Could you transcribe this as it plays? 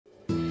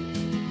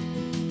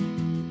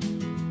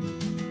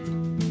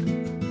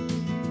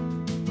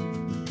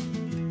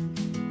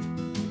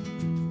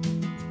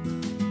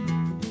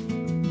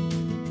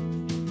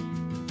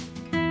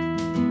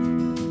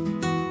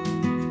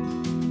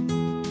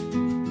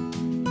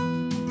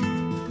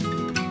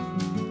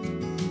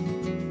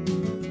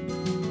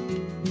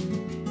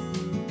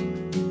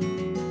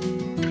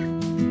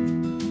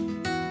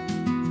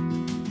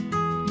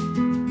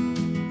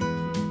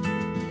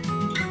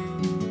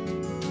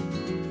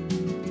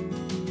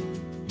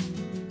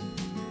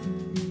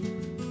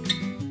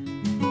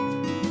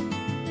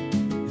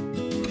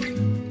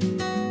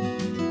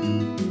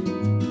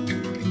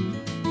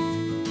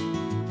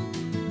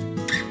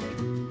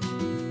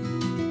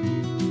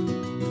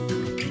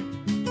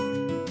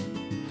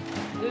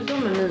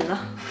de är mina.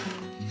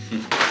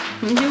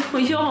 Jo,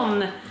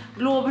 John.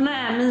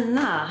 Blåbärna är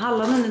mina.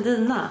 Hallonen är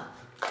dina.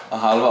 Ja,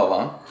 halva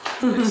va?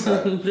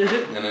 Exakt.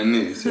 Den är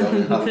ny så jag har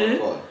min halva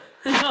kvar.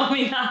 Ja,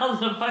 min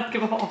halva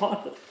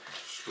kvar.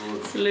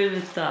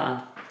 Sluta.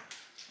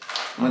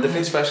 Men det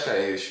finns färska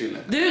i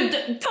kylen. Du,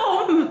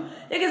 Tom!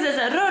 Jag kan säga så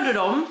här, rör du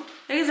dem?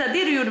 Jag kan säga,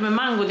 det du gjorde med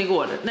mangon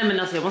igår. Nej men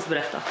alltså jag måste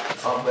berätta.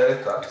 Ja,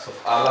 berätta. Så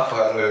alla får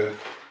höra hur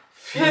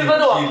fin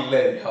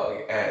kille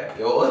jag är.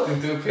 Jag åt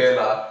inte upp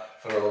hela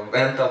för att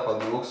vänta på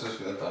att du också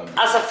skulle ta en.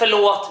 Alltså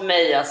förlåt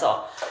mig alltså.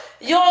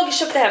 Jag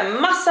köpte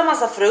hem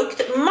massa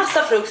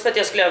frukt för att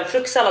jag skulle göra en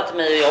fruktsallad till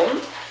mig och John.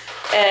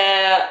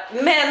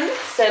 Men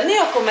sen när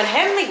jag kommer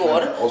hem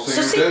igår och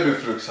så gjorde du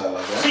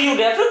fruktsallad. Så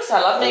gjorde jag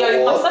fruktsallad, men jag har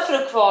ju massa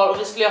frukt kvar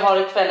och vi skulle ha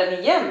det kvällen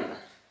igen.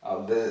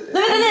 Ja,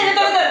 Nej,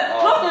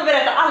 vänta. Låt mig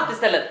berätta allt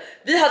istället.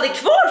 Vi hade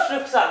kvar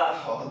fruktsallad.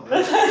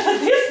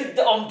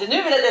 Om du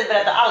nu vill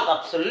berätta allt,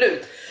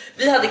 absolut.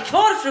 Vi hade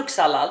kvar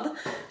fruktsallad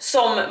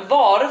som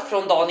var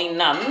från dagen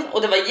innan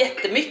och det var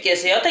jättemycket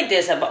så jag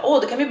tänkte så här,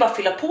 då kan vi bara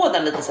fylla på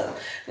den lite sen.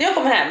 När jag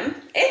kom hem,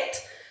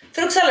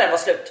 fruktsalladen var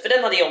slut för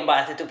den hade John bara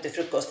ätit upp till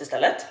frukost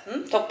istället.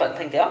 Toppen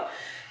tänkte jag.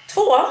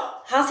 2,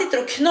 han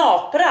sitter och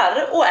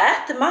knaprar och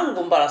äter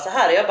mangon bara så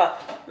här. Och jag bara,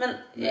 men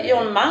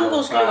John,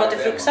 mangon skulle vara till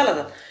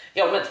fruktsalladen.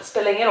 Ja, men det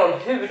spelar ingen roll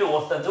hur du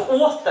åt den. Du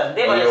åt den,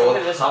 det var det som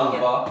huvudsaken.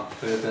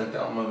 För jag tänkte,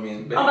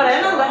 min ja, var det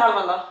den andra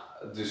halvan då?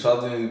 Du sa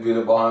att du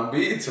ville bara ha en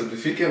bit så du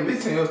fick en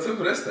bit sen jag åt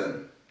upp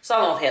resten. Så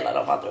han åt hela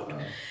de andra ord.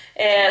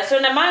 Så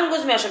den där mango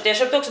som jag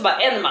köpte också bara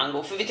en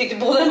mango för vi tyckte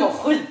båda den var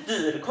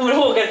skitdyr. Kommer du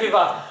ihåg att vi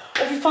bara,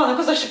 fy fan, den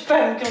kostar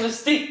 25 kronor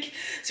styck.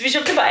 Så vi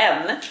köpte bara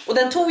en och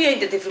den tog jag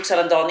inte till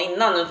fruktsalladen dagen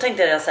innan. Då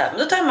tänkte jag så här, men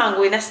då tar jag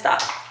mango i nästa.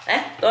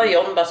 Då har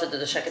John bara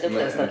suttit och käkat upp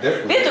den.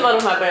 Vet du vad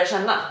de här börjar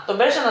känna? De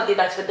börjar känna att det är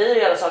dags för dig att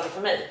göra saker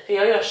för mig. För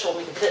jag gör så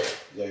mycket för dig.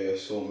 Jag gör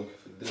så mycket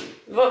för dig.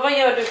 Vad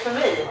gör du för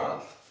mig?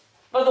 Allt.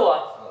 Vadå?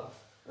 Allt.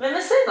 Men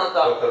säg något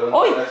då.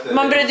 Oj,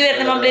 man börjar, du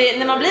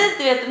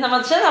vet när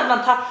man känner att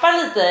man tappar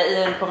lite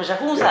i en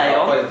konversation så här. Jag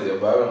tappar inte, jag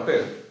behöver en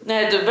själv.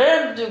 Nej, då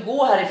börjar du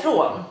gå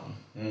härifrån.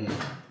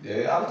 Jag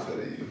är allt för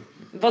dig.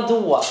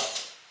 Vadå?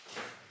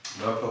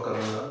 Vem plockar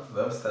undan?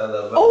 Vem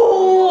städar?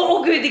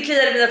 Åh gud, det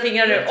kliar i mina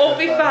fingrar nu.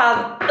 Fy fan.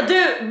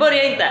 Du,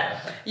 börja inte.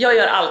 Jag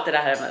gör allt i det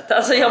här hemmet.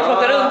 Alltså jag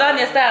plockar undan,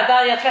 jag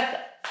städar, jag tvättar.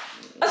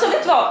 Alltså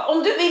vet du vad?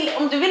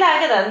 Om du vill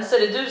äga den så är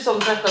det du som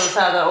tvättar och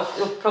städar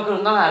och plockar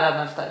undan här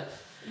den efter.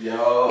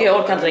 Ja. Jag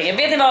orkar inte längre.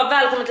 Vet ni vad?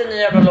 Välkommen till en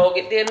ny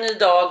vlogg. Det är en ny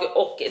dag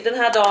och den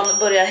här dagen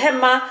börjar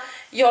hemma.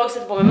 Jag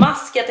sätter på mig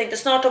mask. Jag tänkte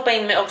snart hoppa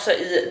in mig också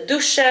i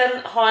duschen.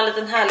 Ha en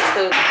liten härlig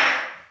stund.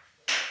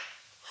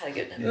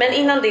 Herregud. Men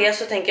innan det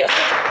så tänker jag,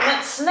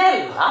 men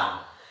snälla,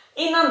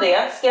 innan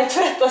det ska jag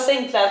tvätta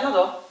sängkläderna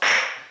då.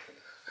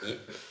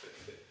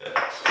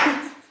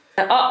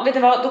 Ja, vet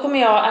ni vad? Då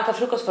kommer jag äta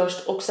frukost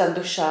först och sen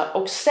duscha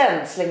och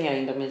sen slänger jag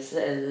in dem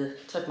i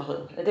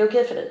tvättmaskin. Är det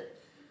okej för dig?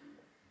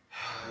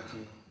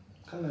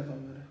 Jag kan leva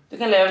med det. Du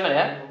kan leva med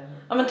det?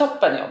 Ja, men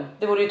toppen, John.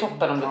 Det vore ju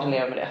toppen om du kan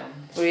leva med det.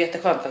 Det vore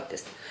jätteskönt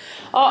faktiskt.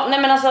 Ja,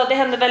 nej men alltså det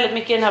händer väldigt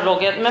mycket i den här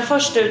vloggen. Men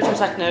först ut som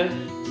sagt nu,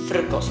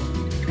 frukost.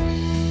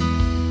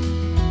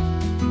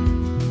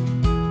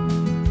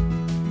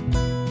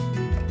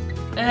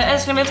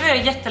 Älskling, vet du vad jag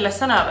är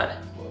jätteledsen över?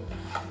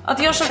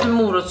 Att jag köpte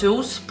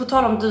morotsjuice, på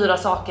tal om dyra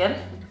saker.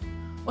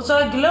 Och så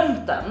har jag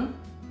glömt den.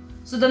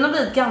 Så den har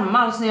blivit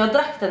gammal, så när jag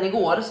drack den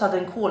igår så hade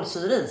den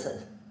kolsyra i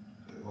sig.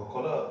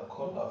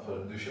 Kolla,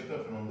 för du köpte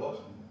den för någon dag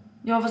sedan.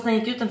 Ja, fast den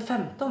gick ut den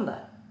 15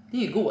 där. Det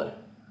är ju igår.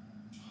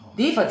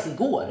 Det är faktiskt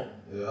igår.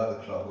 Jag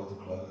hade klagat.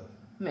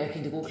 Men jag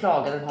kan inte gå och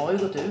klaga, den har ju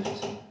gått ut.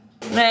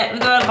 Nej,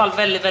 det var i alla fall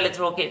väldigt, väldigt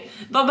tråkigt.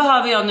 Vad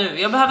behöver jag nu?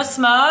 Jag behöver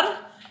smör.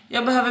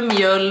 Jag behöver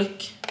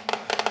mjölk.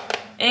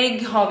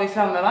 Ägg har vi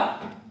framme, va?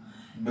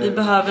 Vi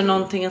behöver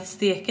någonting att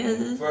steka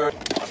i.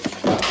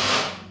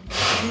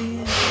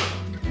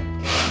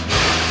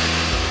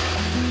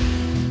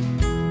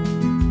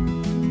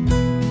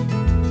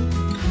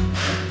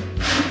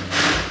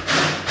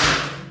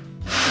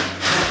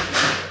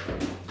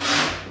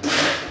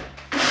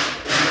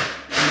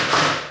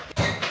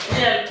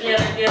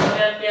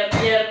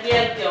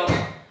 Hjälp, John.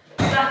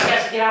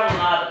 Stackars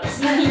grannar.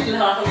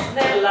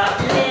 Snälla,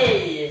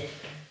 nej.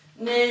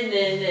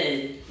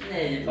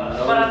 Nej,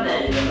 bara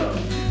nej.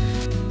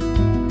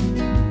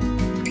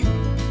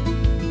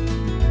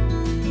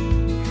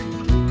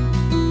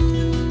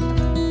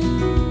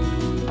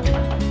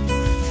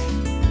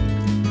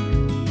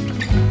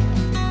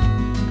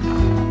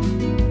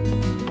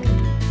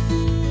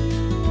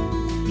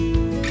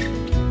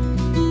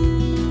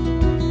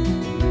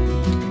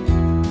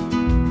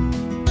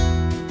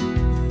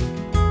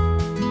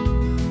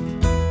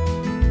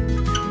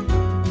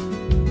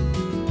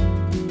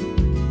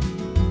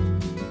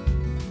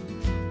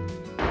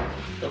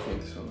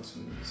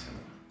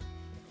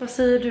 Vad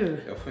säger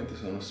du? Jag får inte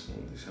såna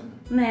smoothies hemma.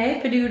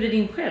 Nej, för du gjorde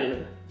din själv.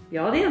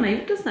 Jag hade gärna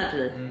gjort en sån här till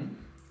dig.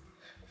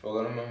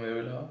 Frågar de om jag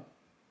vill ha?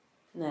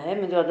 Nej,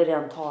 men du hade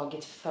redan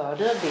tagit för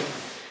dig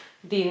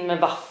din med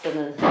vatten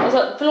i.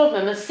 Alltså, förlåt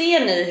mig, men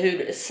ser ni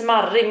hur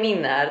smarrig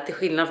min är till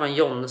skillnad från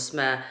Johns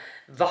med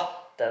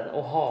vatten vatten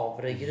och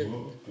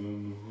havregryn.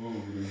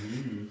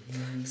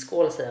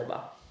 Skål säger jag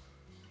bara.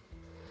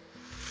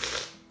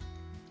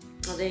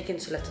 Ja, det gick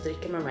inte så lätt att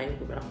dricka med de här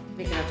jordgubbarna.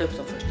 Vi kan äta upp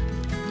dem först.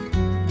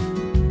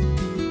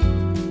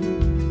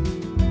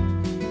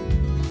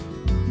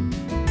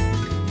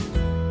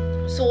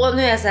 Så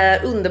nu är jag så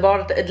här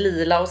underbart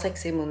lila och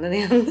sexig i munnen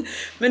igen.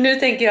 Men nu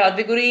tänker jag att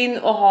vi går in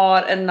och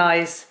har en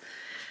nice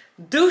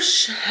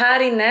dusch här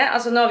inne.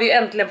 Alltså nu har vi ju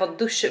äntligen fått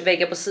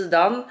duschväggar på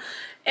sidan.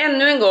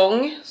 Ännu en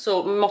gång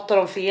så måttar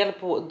de fel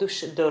på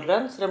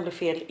duschdörren så den blir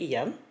fel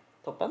igen.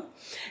 Toppen.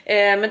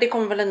 Men det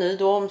kommer väl en ny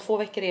då om 2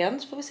 veckor igen.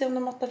 Så får vi se om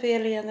de måttar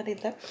fel igen eller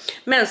inte.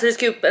 Men så det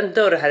ska upp en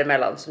dörr här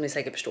emellan som ni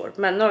säkert förstår.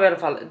 Men nu har vi i alla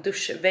fall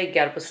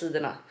duschväggar på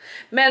sidorna.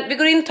 Men vi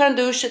går in, tar en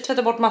dusch,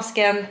 tvättar bort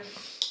masken.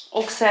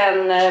 Och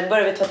sen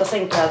börjar vi tvätta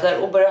sängkläder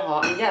och börjar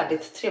ha en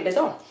jävligt trevlig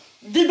dag.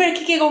 Vi börjar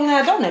kicka igång den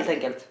här dagen helt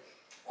enkelt.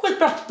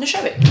 Skitbra, nu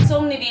kör vi!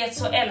 Som ni vet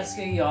så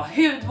älskar jag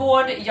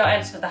hudvård. Jag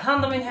älskar att ta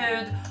hand om min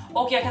hud.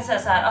 Och jag kan säga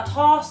så här, att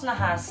ha såna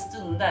här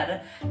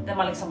stunder där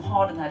man liksom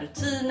har den här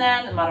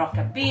rutinen, man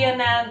rakar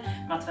benen,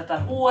 man tvättar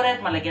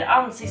håret, man lägger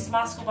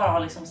ansiktsmask och bara har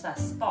liksom så här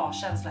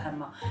spa-känsla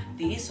hemma.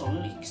 Det är sån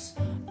lyx.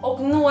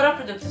 Och några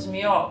produkter som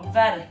jag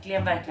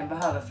verkligen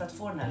behöver för att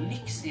få den här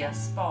lyxiga,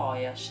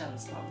 spaiga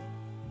känslan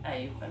är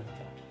ju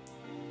självklart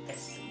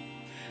Estrid.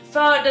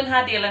 För den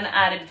här delen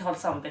är det betalt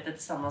samarbete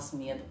tillsammans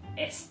med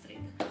Estrid.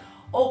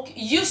 Och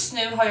just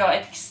nu har jag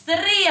ett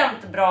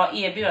extremt bra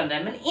erbjudande.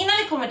 Men innan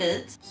vi kommer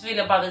dit så vill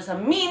jag bara visa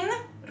min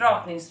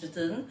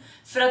rakningsrutin.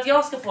 För att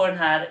jag ska få den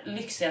här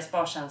lyxiga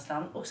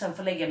sparkänslan. Och sen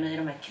få lägga mig i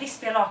de här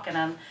krispiga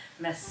lakanen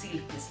med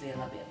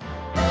silkeslena ben.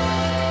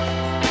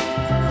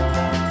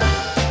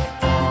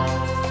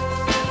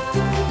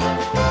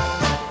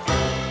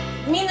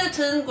 Min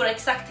rutin går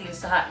exakt till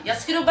så här. Jag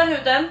skrubbar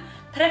huden,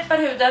 preppar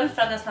huden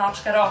för att den snart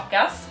ska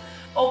rakas.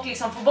 Och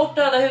liksom få bort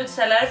döda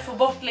hudceller, få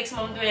bort liksom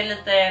om du är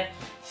lite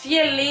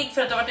fjällig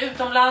för att du har varit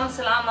utomlands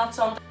eller annat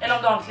sånt. Eller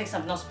om du har till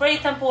exempel någon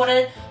spraytan på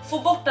dig. Få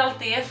bort allt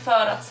det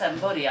för att sen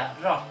börja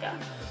raka.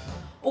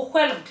 Och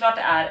självklart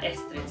är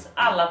Estrids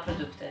alla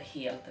produkter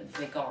helt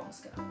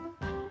veganska.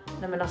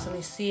 Nej men alltså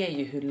ni ser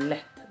ju hur lätt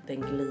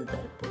den glider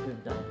på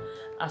huden.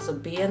 Alltså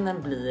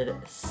benen blir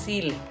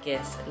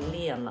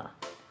silkeslena.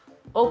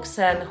 Och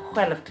sen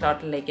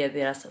självklart lägger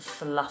deras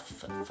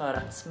fluff för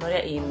att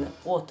smörja in,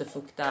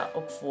 återfukta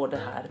och få det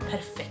här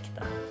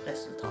perfekta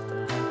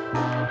resultatet.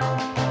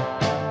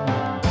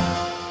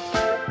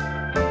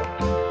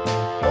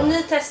 Om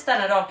ni testar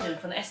en rakhud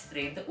från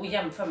Estrid och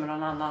jämför med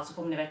någon annan så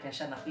kommer ni verkligen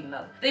känna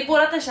skillnad. Det är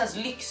både att den känns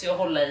lyxig att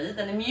hålla i,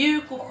 den är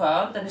mjuk och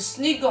skön, den är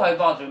snygg att ha i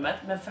badrummet,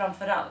 men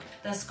framförallt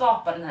den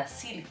skapar den här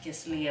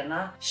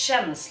silkeslena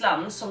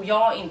känslan som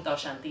jag inte har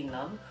känt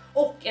innan.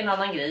 Och en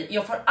annan grej,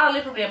 jag får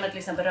aldrig problem med till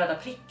exempel röda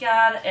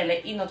prickar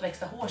eller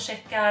inåtväxta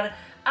hårsäckar.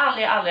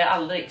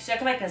 Aldrig. Så jag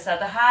kan verkligen säga att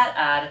det här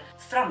är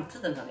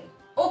framtiden hörni.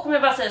 Och om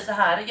jag bara säger så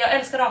här, jag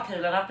älskar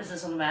rakhyvlarna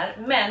precis som de är.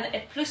 Men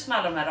ett plus med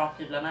alla de här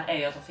rakhyvlarna är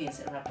ju att de finns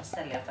i de här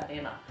pastelliga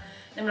färgerna.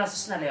 Nej men alltså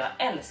snälla, jag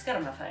älskar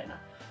de här färgerna.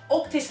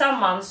 Och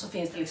tillsammans så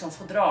finns det liksom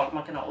fodral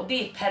man kan ha. Och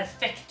det är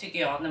perfekt tycker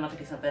jag när man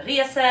till exempel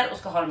reser och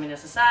ska ha dem i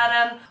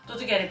necessären. Då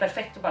tycker jag det är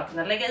perfekt att bara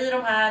kunna lägga i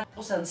de här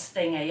och sen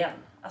stänga igen.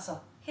 Alltså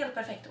helt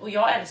perfekt. Och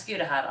jag älskar ju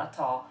det här att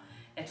ha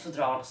ett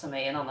fodral som är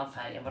i en annan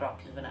färg än vad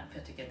rakhyveln är. För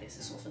jag tycker att det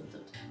ser så fint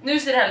ut. Nu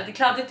ser det här lite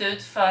kladdigt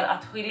ut för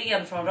att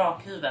gelén från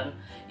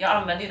rakhyveln, jag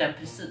använder ju den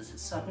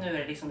precis. Så att nu är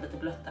det liksom lite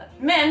blött där.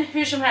 Men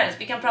hur som helst,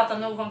 vi kan prata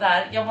nog om det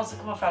här. Jag måste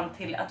komma fram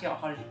till att jag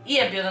har ett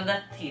erbjudande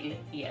till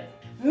er.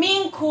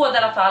 Min kod i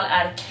alla fall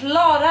är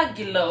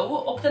KLARAGLOW.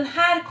 Och den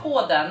här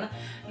koden,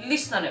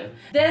 lyssna nu,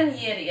 den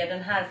ger er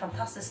den här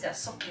fantastiska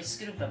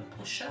sockerskrubben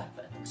på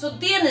köpet. Så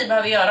det ni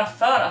behöver göra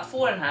för att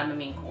få den här med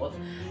min kod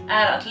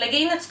är att lägga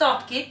in ett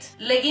startkit,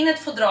 lägga in ett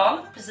fodral,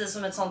 precis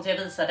som ett sånt jag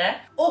visade,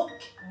 och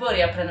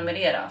börja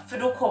prenumerera. För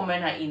då kommer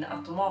den här in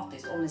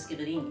automatiskt om ni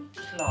skriver in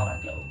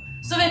KLARAGLOW.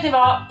 Så vet ni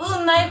vad,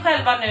 unna er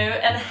själva nu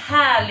en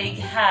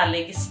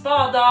härlig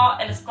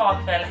spadag eller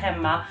spakväll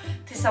hemma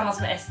tillsammans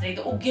med Estrid.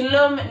 Och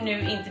glöm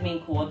nu inte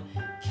min kod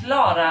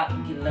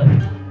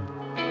KLARAGLOW.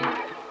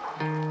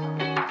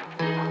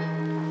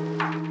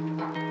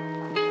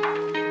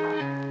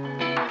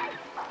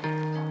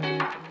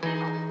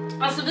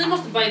 Alltså vi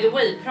måste by the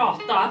way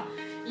prata.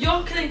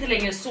 Jag kan inte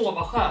längre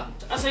sova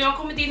skönt. Alltså jag har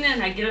kommit in i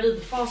den här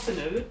gravidfasen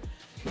nu.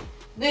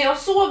 När jag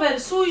sover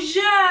så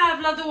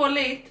jävla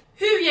dåligt.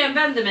 Hur jag än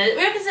vänder mig.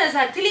 Och jag kan säga så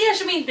här till er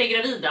som inte är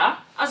gravida.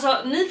 Alltså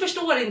ni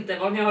förstår inte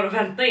vad ni har att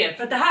vänta er.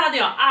 För det här hade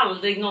jag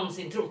aldrig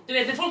någonsin trott. Du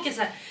vet när folk är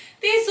så här,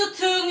 det är så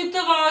tungt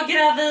att vara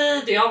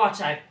gravid. Och jag har varit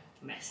så här,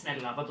 men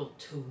snälla vadå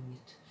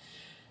tungt?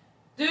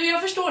 Du,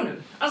 jag förstår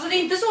nu. Alltså det är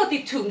inte så att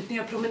det är tungt när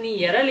jag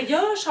promenerar eller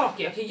gör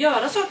saker. Jag kan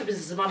göra saker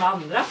precis som alla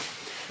andra.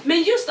 Men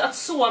just att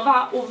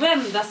sova och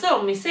vända sig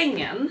om i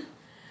sängen.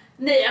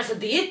 Nej, alltså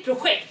det är ett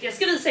projekt. Jag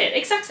ska visa er.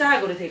 Exakt så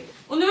här går det till.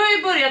 Och nu har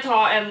jag börjat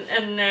ha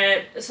en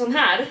sån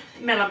här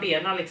mellan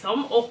benen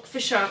liksom. Och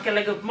försöka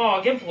lägga upp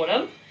magen på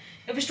den.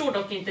 Jag förstår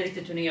dock inte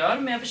riktigt hur ni gör.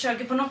 Men jag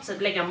försöker på något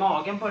sätt lägga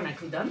magen på den här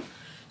kudden.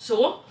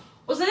 Så.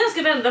 Och sen när jag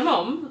ska vända mig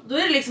om. Då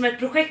är det liksom ett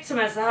projekt som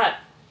är så här.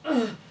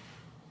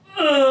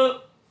 jag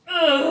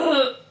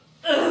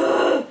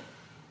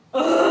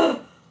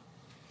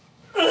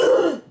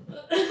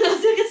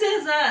kan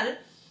säga så här.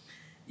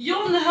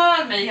 John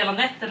hör mig hela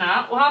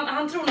nätterna och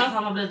han tror att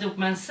han har blivit ihop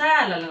med en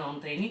säl eller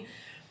någonting.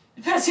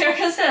 Fast jag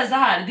kan säga så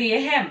här, det är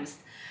hemskt.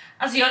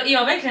 Alltså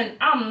jag verkligen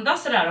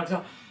andas sådär också.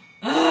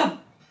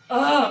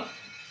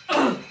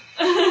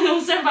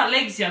 Och sen bara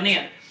läggs jag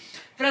ner.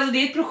 För alltså det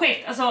är ett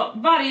projekt, alltså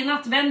varje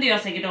natt vänder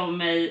jag säkert om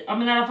mig, ja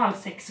men i alla fall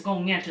 6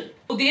 gånger typ.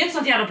 Och det är ett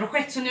sånt jävla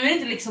projekt så nu är det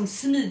inte liksom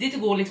smidigt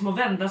att gå liksom och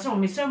vända sig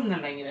om i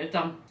sömnen längre.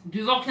 Utan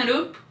du vaknar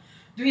upp,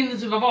 du hinner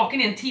typ vara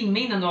vaken i en timme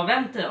innan du har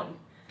vänt dig om.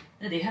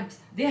 Nej, det är hemskt,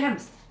 det är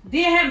hemskt,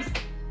 det är hemskt.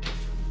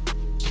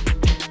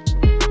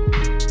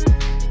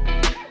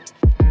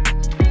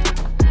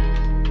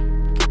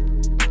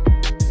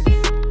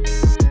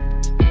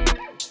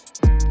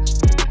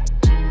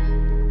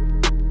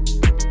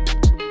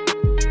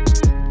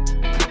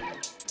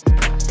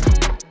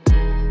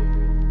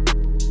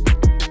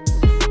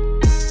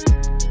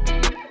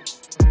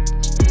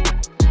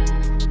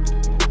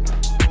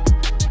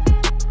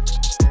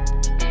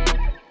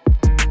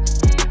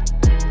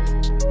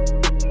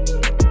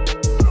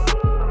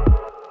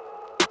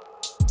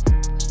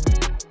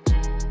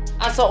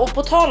 Och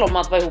på tal om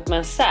att vara ihop med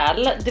en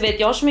säl, du vet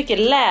jag har så mycket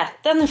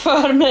läten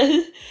för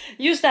mig.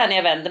 Just det här när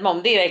jag vänder mig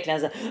om, det är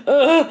verkligen så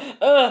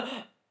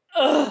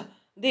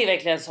det är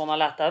verkligen såna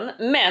läten.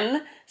 Men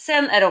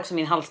sen är det också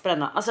min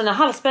halsbränna. Alltså när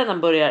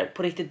halsbrännan börjar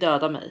på riktigt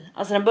döda mig.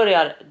 Alltså den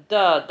börjar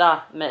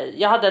döda mig.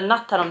 Jag hade en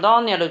natt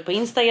häromdagen när jag la ut på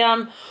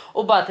Instagram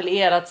och bara till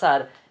er att så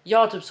här, jag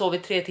har typ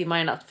sovit 3 timmar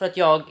i natt för att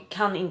jag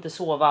kan inte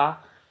sova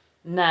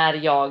när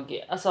jag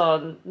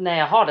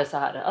har det så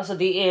här. Alltså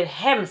det är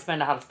hemskt med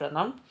den här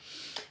halsbrännan.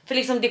 För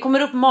liksom det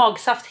kommer upp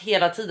magsaft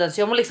hela tiden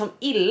så jag mår liksom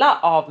illa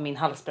av min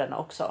halsbränna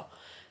också.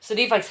 Så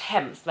det är faktiskt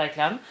hemskt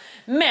verkligen.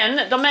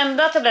 Men de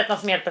enda tabletterna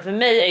som hjälper för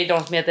mig är ju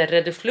de som heter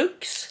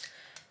Reduflux.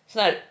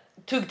 Såna här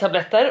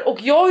tuggtabletter. Och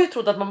jag har ju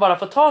trott att man bara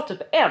får ta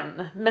typ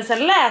en. Men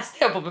sen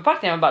läste jag på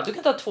förpackningen och bara, du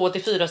kan ta 2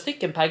 till 4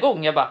 stycken per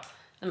gång. Jag bara,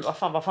 men vad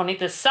fan, varför har ni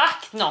inte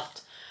sagt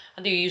något?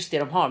 Ja, det är ju just det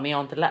de har men jag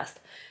har inte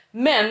läst.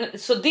 Men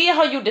så det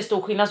har gjort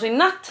stor skillnad. Så i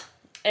natt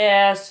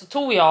så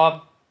tog jag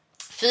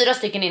 4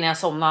 stycken innan jag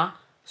somnade.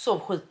 Sov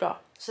skitbra.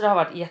 Så det har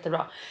varit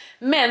jättebra.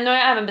 Men nu har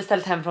jag även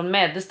beställt hem från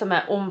Medis de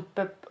här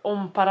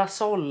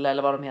Omparasol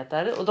eller vad de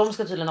heter. Och de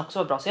ska tydligen också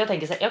vara bra. Så jag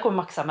tänker så här, jag kommer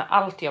maxa med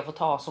allt jag får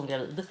ta som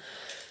gravid.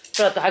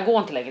 För att det här går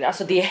inte längre.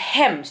 Alltså det är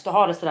hemskt att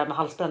ha det sådär med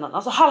halsbrännan.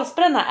 Alltså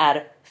halsbränna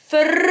är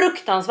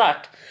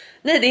fruktansvärt.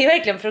 Nej, det är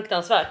verkligen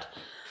fruktansvärt.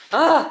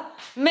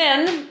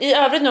 Men i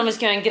övrigt nu om vi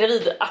ska göra en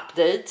gravid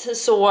update.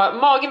 Så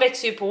magen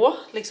växer ju på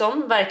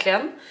liksom,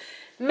 verkligen.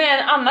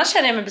 Men annars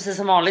känner jag mig precis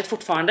som vanligt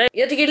fortfarande.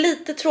 Jag tycker det är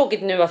lite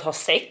tråkigt nu att ha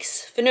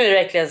sex. För nu är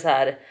det verkligen så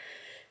här.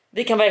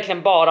 Vi kan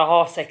verkligen bara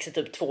ha sex i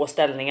typ 2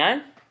 ställningar.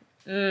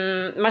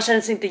 Man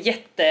känner sig inte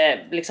jätte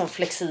liksom,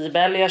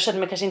 flexibel. Jag känner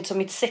mig kanske inte som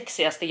mitt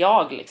sexigaste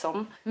jag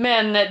liksom.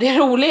 Men det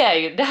roliga är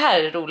ju, det här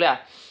är det roliga.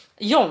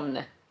 John.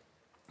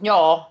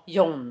 Ja,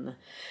 John.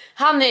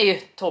 Han är ju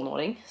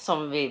tonåring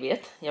som vi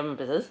vet. Ja men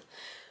precis.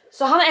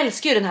 Så han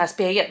älskar ju den här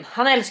spegeln.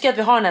 Han älskar att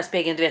vi har den här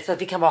spegeln, du vet, så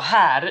att vi kan vara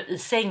här i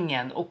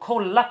sängen och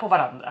kolla på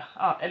varandra.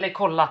 Ja, eller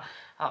kolla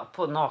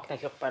på nakna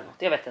kroppar eller något,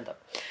 jag vet inte.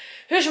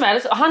 Hur som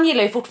helst, han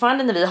gillar ju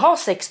fortfarande när vi har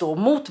sex då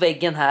mot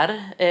väggen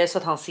här. Så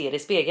att han ser i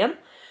spegeln.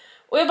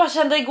 Och jag bara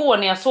kände igår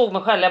när jag såg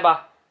mig själv, jag bara,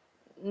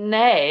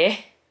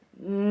 nej,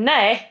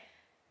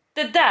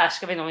 det där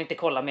ska vi nog inte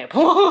kolla mer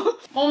på.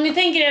 Om ni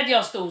tänker er att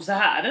jag stod så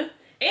här.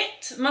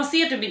 Man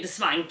ser typ inte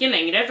svanken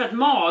längre för att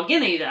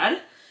magen är ju där.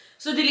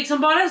 Så det är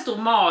liksom bara en stor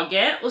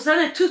mage. Och sen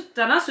är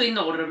tuttarna så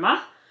enorma.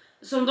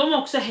 Som de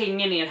också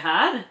hänger ner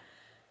här.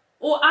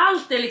 Och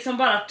allt är liksom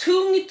bara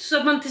tungt. Så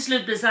att man till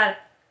slut blir så här.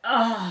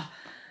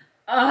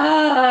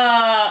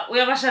 Och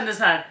jag bara kände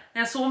så här.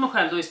 När jag såg mig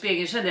själv då i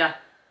spegeln kände jag.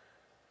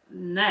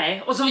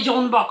 Nej. Och så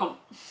John bakom.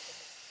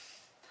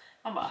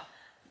 Han bara.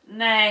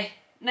 Nej.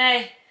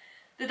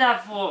 Det där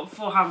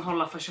får han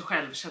hålla för sig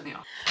själv känner jag.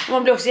 Och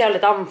man blir också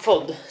jävligt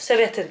andfådd. Så jag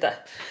vet inte.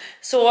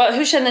 Så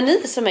hur känner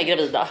ni som är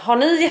gravida? Har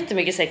ni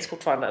jättemycket sex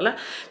fortfarande eller?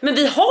 Men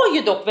vi har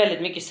ju dock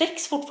väldigt mycket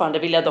sex fortfarande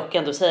vill jag dock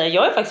ändå säga.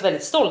 Jag är faktiskt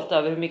väldigt stolt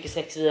över hur mycket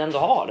sex vi ändå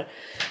har.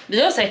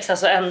 Vi har sex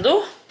alltså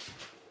ändå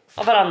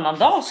varannan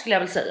dag skulle jag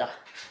väl säga.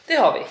 Det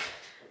har vi.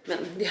 Men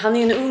han är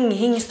ju en ung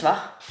hingst va?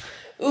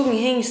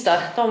 Unghingstar,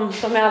 de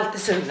är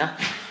alltid sugna.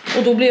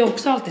 Och då blir jag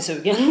också alltid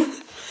sugen.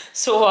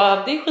 Så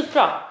det är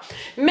skitbra.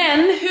 Men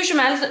hur som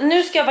helst,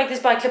 nu ska jag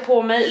faktiskt bara klä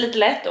på mig lite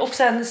lätt och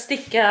sen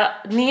sticka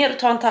ner och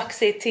ta en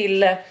taxi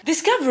till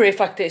Discovery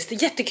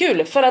faktiskt.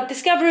 Jättekul, för att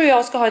Discovery och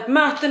jag ska ha ett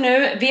möte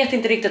nu, vet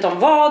inte riktigt om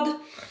vad.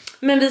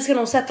 Men vi ska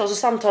nog sätta oss och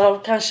samtala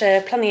och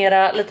kanske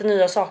planera lite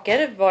nya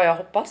saker, vad jag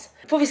hoppas.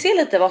 Får vi se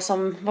lite vad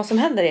som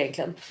händer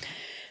egentligen.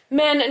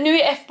 Men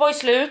nu är F-boy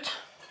slut.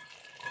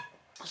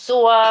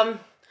 Så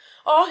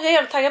ja, jag är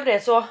helt taggad på det.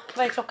 Så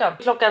vad är klockan?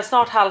 Klockan är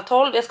snart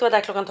 11:30. Jag ska vara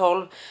där klockan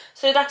 12.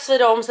 Så det är dags för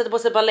dem. Sätter på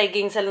sig bara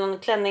leggings eller någon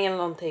klänning eller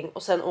någonting.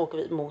 Och sen åker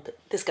vi mot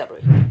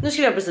Discovery. Nu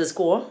skulle jag precis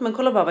gå. Men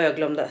kolla bara vad jag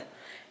glömde.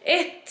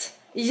 Ett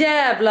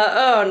jävla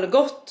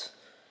örngott.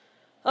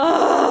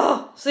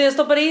 Så jag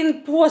stoppade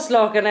in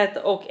påslakanet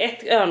och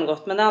ett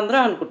örngott, men det andra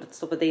örngodtet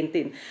stoppade inte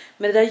in.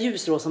 Men det där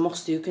ljusrosa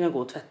måste ju kunna gå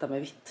och tvätta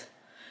med vitt.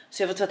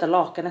 Så jag får tvätta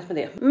lakanet med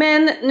det.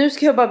 Men nu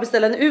ska jag bara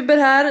beställa en Uber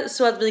här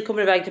så att vi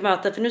kommer iväg till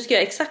mötet. För nu ska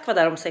jag exakt vara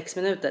där om 6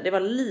 minuter. Det var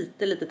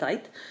lite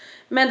tajt.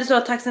 Men det står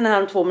att taxin är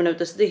här om 2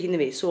 minuter så det hinner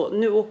vi. Så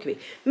nu åker vi.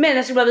 Men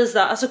jag ska bara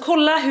visa, alltså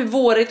kolla hur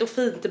vårigt och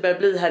fint det börjar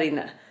bli här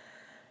inne.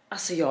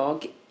 Alltså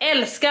jag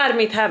älskar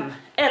mitt hem.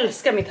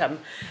 Älskar mitt hem.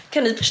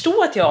 Kan ni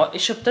förstå att jag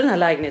köpte den här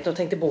lägenheten och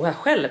tänkte bo här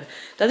själv?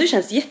 Det hade ju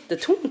känts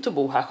jättetomt att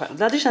bo här själv.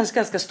 Det hade ju känts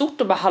ganska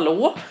stort och bara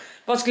hallå,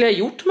 vad skulle jag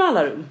gjort med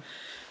alla rum?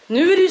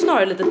 Nu är det ju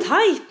snarare lite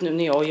tajt nu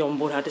när jag och John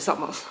bor här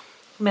tillsammans.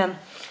 Men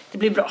det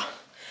blir bra.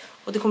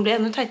 Och det kommer bli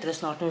ännu tajtare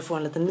snart när vi får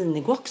en liten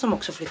minigåk som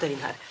också flyttar in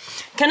här.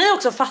 Kan ni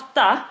också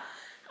fatta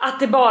att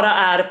det bara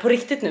är på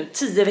riktigt nu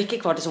 10 veckor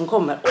kvar tills hon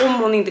kommer? Om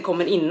hon inte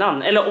kommer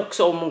innan. Eller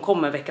också om hon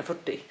kommer vecka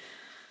 40.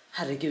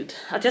 Herregud.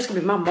 Att jag ska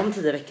bli mamma om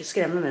 10 veckor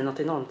skrämmer mig något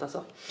enormt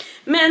alltså.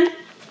 Men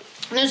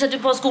nu sätter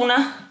vi på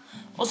skorna.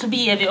 Och så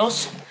beger vi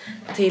oss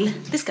till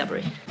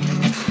Discovery.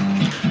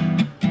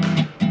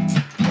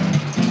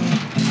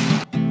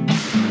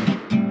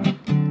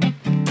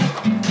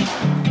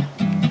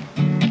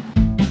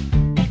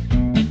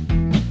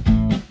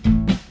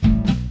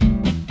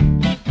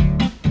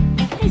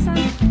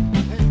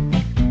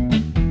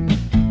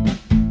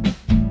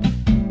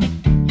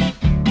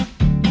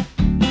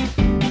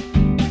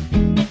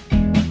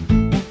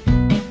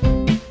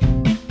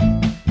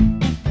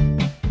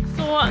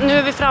 Nu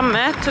är vi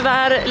framme,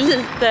 tyvärr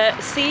lite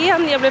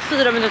sen, jag blev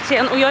 4 minuter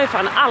sen och jag är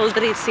fan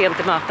aldrig sen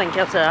till möten kan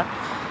jag säga.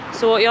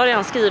 Så jag har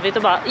redan skrivit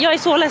och bara, jag är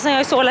så ledsen, jag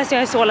är så ledsen,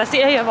 jag är så ledsen,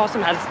 jag gör vad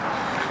som helst.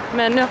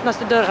 Men nu öppnas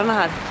det dörrarna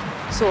här,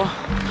 så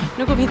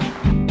nu går vi in.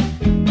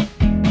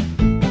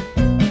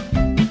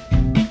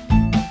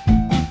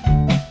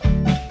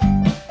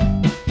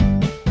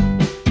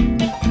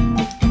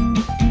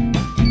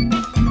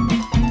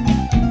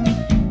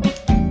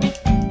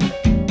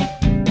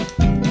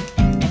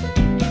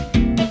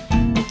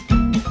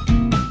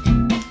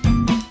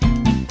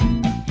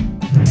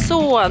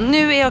 Så,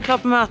 nu är jag klar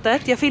på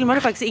mötet. Jag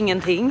filmade faktiskt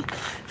ingenting.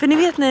 För ni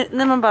vet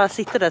när man bara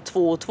sitter där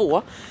 2 och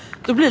 2.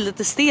 Då blir det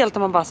lite stelt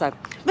om man bara så här,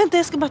 vänta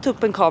jag ska bara ta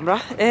upp en kamera.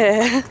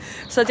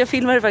 Så att jag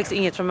filmade faktiskt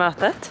inget från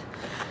mötet.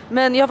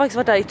 Men jag har faktiskt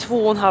varit där i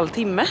 2,5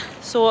 timme.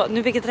 Så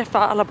nu fick jag träffa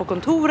alla på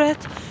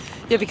kontoret.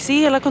 Jag fick se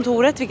hela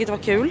kontoret, vilket var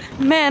kul.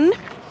 Men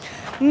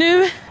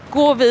nu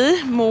går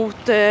vi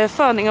mot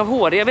föning av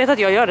hår. Jag vet att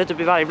jag gör det typ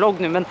i varje vlogg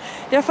nu. Men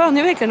jag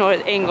fönar verkligen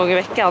håret en gång i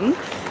veckan.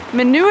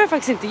 Men nu har jag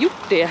faktiskt inte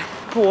gjort det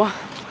på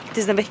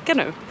tills en vecka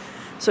nu.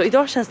 Så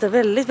idag känns det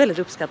väldigt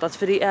uppskattat.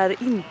 För det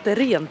är inte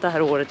rent det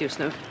här året just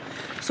nu.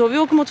 Så vi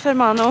åker mot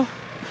Fermano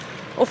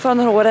och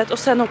fönar håret. Och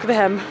sen åker vi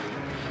hem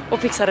och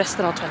fixar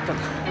resten av tvätten.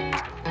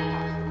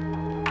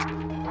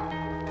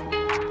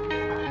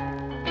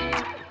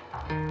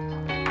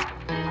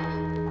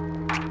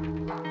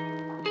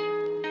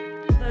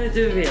 Där är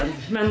du igen.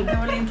 Men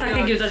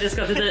tack gud att jag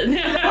ska till dig. Nu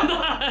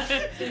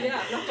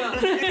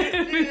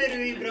är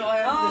du bra.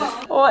 Ja.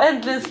 Och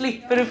äntligen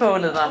slipper du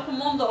Paulina. På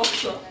måndag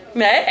också.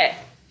 Nej.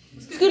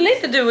 Skulle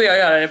inte du och jag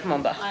göra det på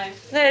måndag? Nej.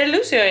 Nej, det är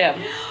Lucy jag igen.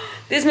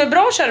 Det som är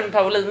bra att köra med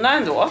Paulina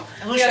ändå.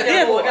 Hon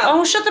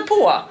köttar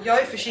på. Jag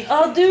är försiktig.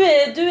 Ja, du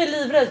är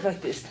livrädd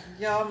faktiskt.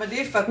 Ja, men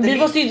det är för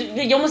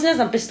att jag måste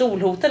nästan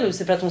pistolhota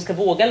Lucy för att hon ska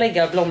våga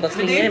lägga blonda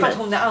slingor i mig. Men det är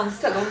för att hon är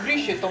anställd. Hon bryr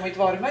sig inte om mitt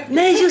varumärke.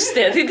 Nej, just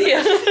det. Det är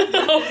det.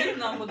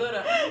 På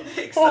dörren.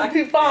 Exakt.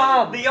 Fy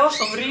fan. Det är jag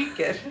som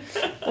ryker.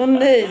 Åh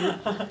nej.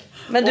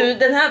 Men du,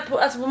 den här,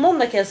 alltså på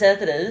måndag kan jag säga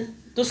till dig.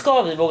 Då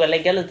ska vi våga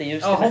lägga lite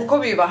ljus. Ja, hon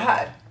kommer ju vara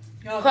här.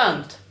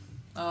 Skönt.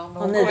 Ja,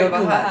 men hon kommer ju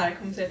vara här.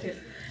 Kommer säga till.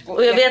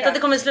 Och jag vet att det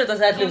kommer sluta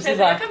så här att Lucy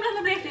bara... Jag kan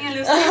blanda blekningen,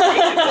 Lucy.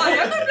 Jag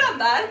kan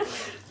blanda här.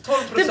 12%.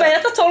 Du bara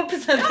äta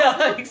 12%, ja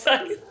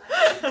exakt.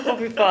 Åh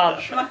fy fan.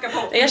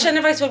 Jag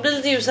känner faktiskt att det blir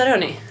lite ljusare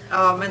hörni.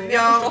 Ja men vi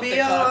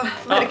har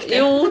märkt det.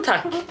 Jo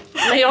tack.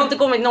 Men jag har inte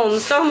kommit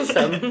någonstans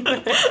än.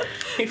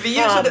 Vi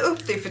ljusade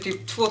upp dig för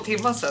typ 2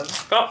 timmar sedan.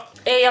 Ja.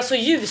 Är jag så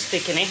ljus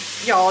tycker ni?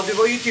 Ja du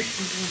var ju typ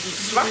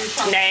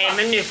svart. Nej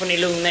men nu får ni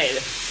lugna er.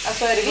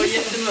 Alltså är det var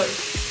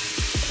jättemörkt.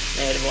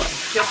 Nej det var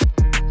ja.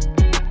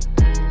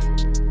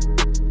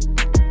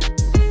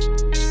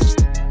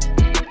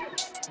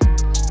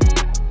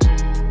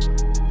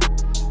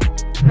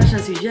 Det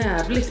känns ju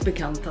jävligt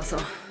bekant alltså.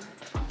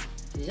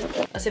 Ja.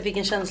 Alltså jag fick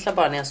en känsla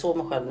bara när jag såg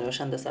mig själv nu och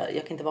kände så här,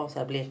 jag kan inte vara så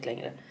här blek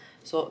längre.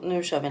 Så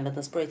nu kör vi en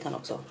liten spraytan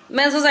också.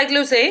 Men som sagt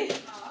Lucy,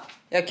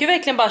 jag kan ju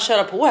verkligen bara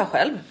köra på här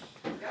själv.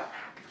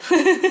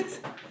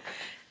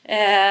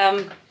 Ja.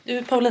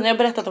 Du Paulina, jag har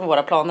berättat om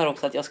våra planer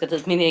också att jag ska ta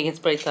hit min egen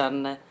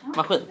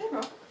spraytan-maskin.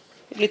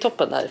 Det blir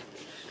toppen där.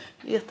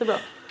 Jättebra.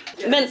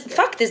 Men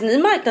faktiskt, ni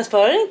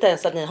marknadsför inte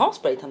ens att ni har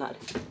spraytan här.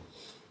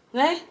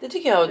 Nej, det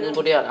tycker jag att ni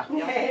borde göra.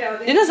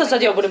 Det är nästan så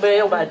att jag borde börja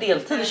jobba här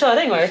deltid och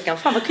köra en gång i veckan.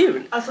 Fan vad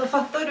kul. Alltså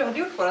fattar du hade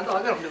gjort våra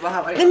dagar om du var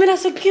här varje dag. Nej men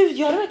alltså gud,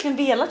 jag hade verkligen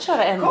velat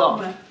köra en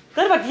dag.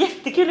 Det hade varit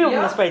jättekul att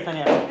jobba med spraytan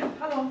igen.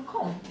 Hallå,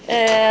 kom.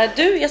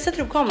 Du, jag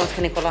sätter upp kameran så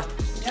kan ni kolla.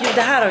 Gud,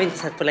 det här har vi inte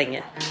sett på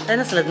länge. Det är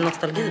nästan lite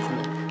nostalgi för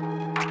mig.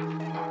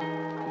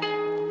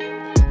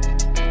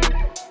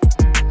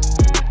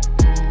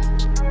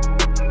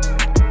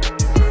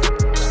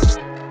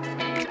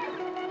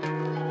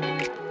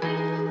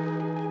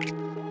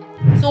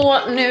 Så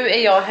nu är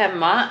jag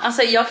hemma.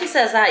 Alltså jag kan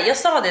säga så här, jag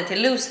sa det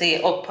till Lucy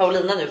och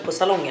Paulina nu på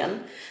salongen,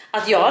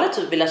 att jag hade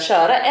typ velat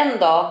köra en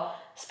dag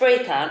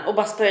spraytan och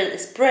bara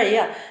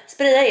spraya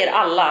er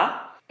alla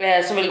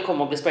som vill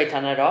komma och bli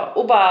spraytannare idag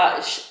och bara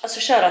alltså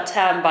köra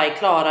tan by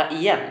Klara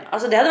igen.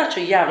 Alltså det hade varit så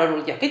jävla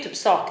roligt. Jag kan ju typ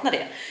sakna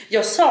det.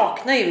 Jag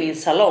saknar ju min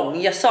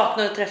salong. Jag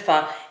saknar att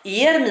träffa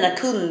er, mina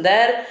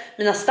kunder,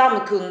 mina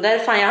stamkunder.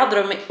 Fan, jag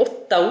hade dem i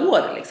 8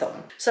 år liksom.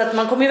 Så att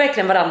man kommer ju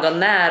verkligen varandra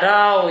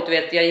nära. Och du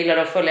vet, jag gillar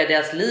att följa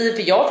deras liv.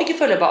 För jag fick ju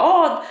följa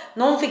bara,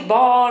 någon fick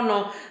barn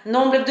och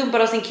någon blev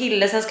dumpad av sin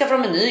kille, sen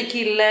skaffade de en ny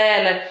kille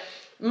eller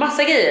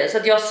massa grejer. Så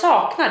att jag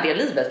saknar det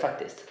livet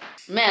faktiskt.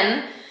 Men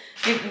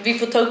vi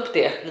får ta upp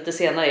det lite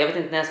senare. Jag vet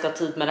inte när jag ska ha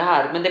tid med det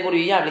här, men det vore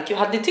ju jävligt kul.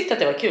 Hade ni tyckt att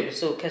det var kul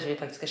så kanske vi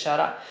faktiskt ska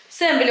köra.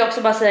 Sen vill jag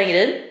också bara säga en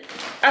grej.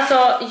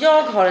 Alltså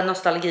jag har en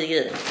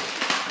nostalgigrej.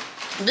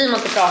 Vi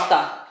måste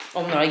prata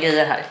om några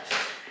grejer här.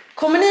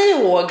 Kommer ni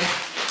ihåg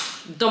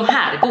de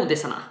här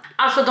godisarna?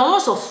 Alltså de var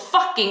så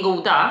fucking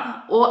goda.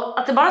 Och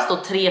att det bara står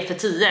 3 för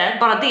 10,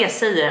 bara det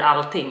säger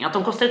allting. Att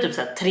de kostade typ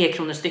så här 3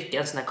 kronor styck,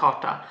 en sån här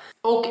karta.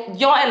 Och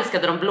jag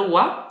älskade de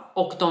blåa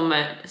och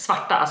de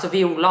svarta, alltså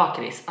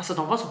violakris. Alltså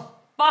de var så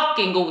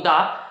fucking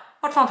goda.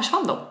 Vart fan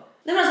försvann de?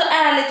 Nej men alltså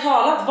ärligt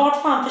talat,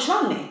 vart fan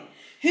försvann ni?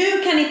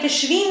 Hur kan ni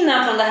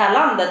försvinna från det här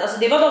landet? Alltså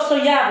det var då så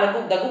jävla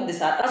goda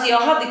godisar. Alltså jag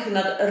hade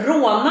kunnat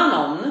råna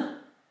någon.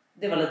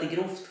 Det var lite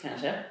grovt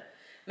kanske,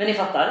 men ni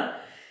fattar.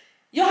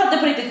 Jag hade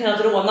på riktigt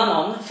kunnat råna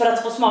någon för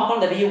att få smaka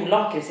de där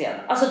violakris igen.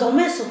 Alltså de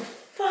är så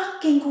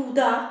fucking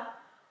goda.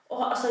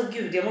 Och alltså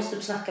gud, jag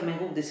måste snacka med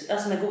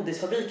med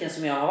godisfabriken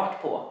som jag har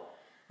varit på.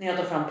 När jag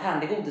tar fram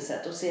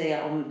pandygodiset och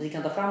ser om vi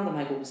kan ta fram de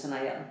här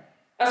godisarna igen.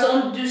 Alltså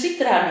om du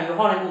sitter här nu och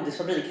har en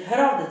godisfabrik,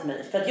 hör av dig till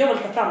mig för att jag vill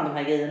ta fram de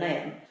här grejerna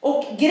igen.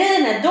 Och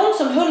grejen är, de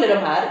som höll i de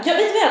här, jag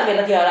vet vad jag hade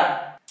velat göra.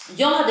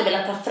 Jag hade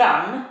velat ta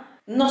fram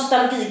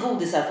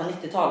nostalgigodisar från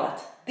 90-talet.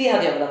 Det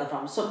hade jag velat ta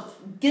fram. Så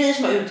grejer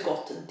som har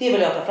utgått, det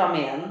vill jag ta fram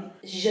igen.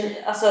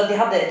 Alltså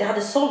det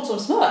hade sålt som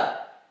smör.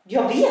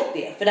 Jag vet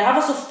det, för det här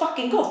var så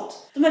fucking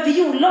gott. De här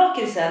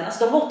viollakrisen,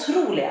 alltså de var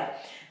otroliga.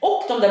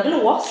 Och de där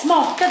blå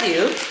smakade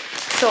ju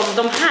som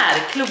de här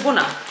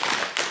klubborna.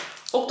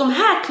 Och de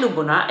här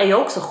klubborna är ju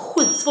också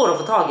skitsvåra att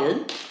få tag i.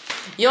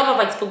 Jag var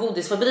faktiskt på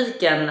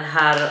godisfabriken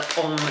här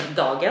om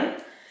dagen.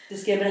 Det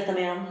ska jag berätta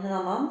mer om en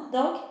annan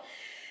dag.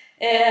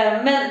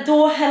 Men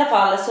då i alla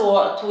fall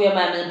så tog jag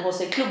med mig en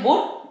påse klubbor.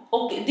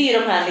 Och det är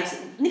de här, liksom,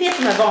 ni vet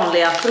de här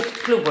vanliga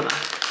fruktklubborna.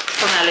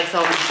 Som är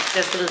liksom,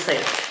 det ska visa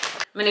er.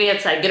 Men ni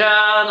vet så här,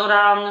 grön,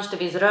 orange, det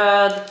finns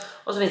röd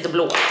och så finns det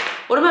blå.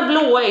 Och de här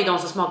blåa är ju de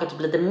som smakar typ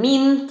lite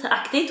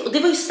mintaktigt. Och det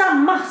var ju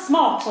samma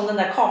smak som den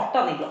där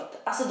kartan i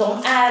blått. Alltså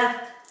de här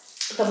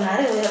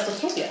är ju helt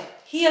otroliga.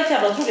 Helt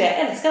jävla otroliga, jag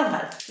älskar de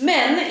här.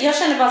 Men jag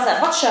känner bara så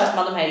här, vart köper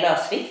man de här i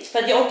lösvikt? För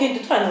att jag orkar ju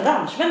inte ta en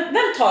orange.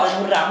 Vem tar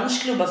en orange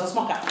klubba som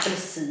smakar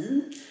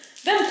apelsin?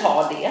 Vem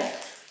tar det?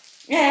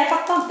 Nej, jag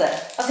fattar inte.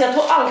 Alltså jag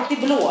tar alltid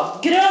blå.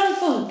 Grön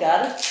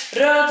funkar,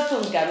 röd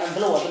funkar, men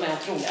blå, de är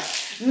otroliga.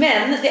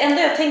 Men det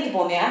enda jag tänker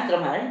på när jag äter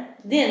de här,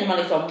 det är när man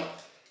liksom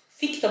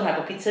fick de här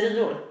på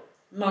pizzerior.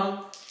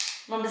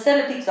 Man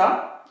beställer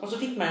pizza och så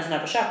fick man en sån här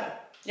på köpet.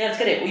 Jag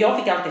älskar det. Och jag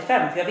fick alltid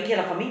 5, för jag fick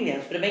hela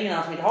familjen. För det var ingen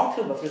annan som ville ha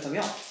klubbar förutom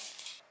jag.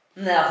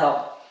 Nej, alltså.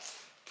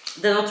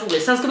 Den är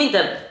otrolig. Sen ska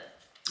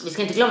vi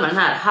ska inte glömma den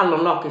här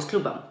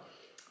hallonlakritsklubban.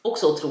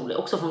 Också otrolig.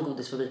 Också från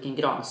godisfabriken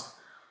Grans.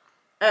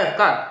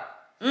 Ökar.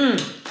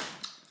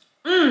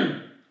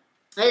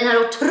 Den här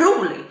är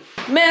otrolig.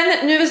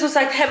 Men nu är vi som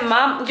sagt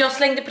hemma. Jag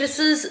slängde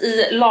precis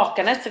i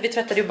lakanet, för vi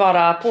tvättade ju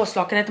bara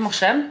påslakanet i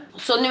morse.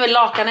 Så nu är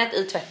lakanet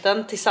i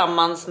tvätten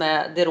tillsammans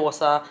med det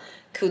rosa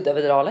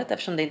kuddevedralet,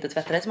 eftersom det inte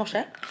tvättades i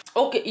morse.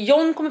 Och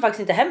John kommer faktiskt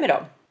inte hem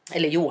idag.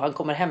 Eller jo, han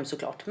kommer hem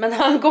såklart. Men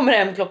han kommer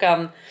hem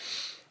klockan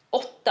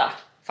 8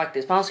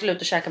 faktiskt. För han skulle ut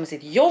och käka med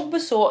sitt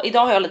jobb. Så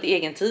idag har jag lite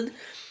egen tid.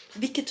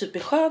 Vilket typ är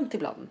skönt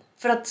ibland.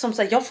 För att som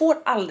sagt, jag får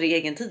aldrig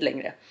egen tid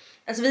längre.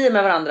 Alltså vi är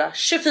med varandra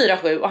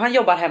 24/7 och han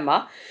jobbar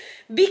hemma.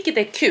 Vilket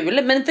är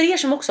kul, men för er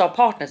som också har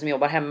partner som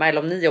jobbar hemma, eller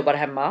om ni jobbar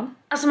hemma,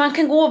 alltså man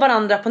kan gå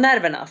varandra på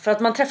nerverna för att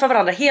man träffar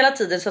varandra hela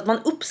tiden, så att man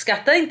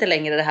uppskattar inte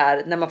längre det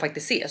här när man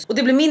faktiskt ses. Och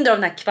det blir mindre av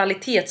den här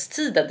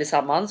kvalitetstiden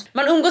tillsammans.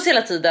 Man umgås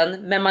hela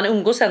tiden, men man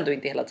umgås ändå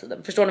inte hela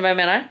tiden. Förstår ni vad jag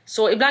menar?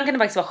 Så ibland kan det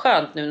faktiskt vara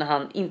skönt nu när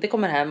han inte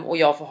kommer hem och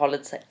jag får ha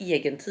lite så här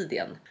egen tid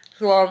igen.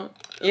 Så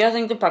jag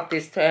tänkte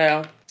faktiskt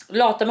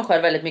lata mig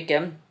själv väldigt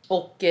mycket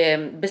och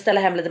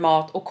beställa hem lite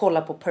mat och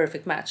kolla på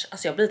Perfect Match.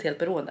 Alltså jag blir helt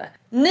beroende.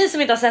 Ni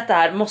som inte har sett det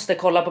här måste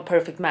kolla på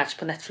Perfect Match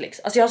på Netflix.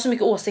 Alltså jag har så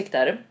mycket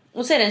åsikter.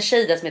 Och så är det en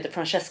tjej där som heter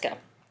Francesca.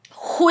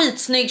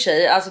 Skitsnygg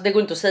tjej, alltså det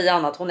går inte att säga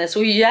annat. Hon är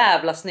så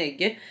jävla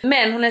snygg.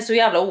 Men hon är så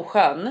jävla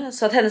oskön,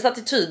 så att hennes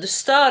attityd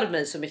stör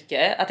mig så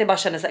mycket att jag bara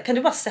känner så här, kan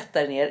du bara sätta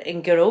dig ner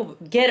and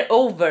get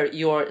over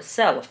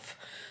yourself.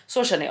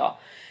 Så känner jag.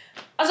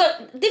 Alltså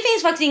det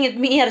finns faktiskt inget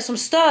mer som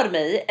stör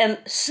mig än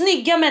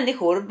snygga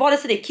människor, vare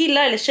sig det är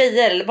killar eller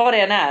tjejer eller vad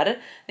det än är.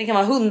 Det kan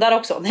vara hundar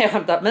också, nej jag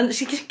skämtar, men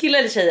killar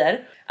eller tjejer.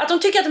 Att de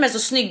tycker att de är så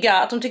snygga,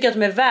 att de tycker att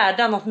de är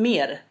värda något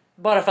mer.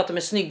 Bara för att de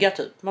är snygga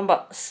typ. Man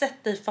bara,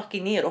 sätt dig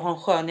fucking ner och ha en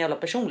skön jävla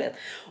personlighet.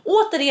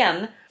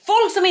 Återigen,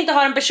 folk som inte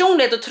har en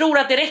personlighet och tror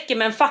att det räcker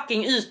med en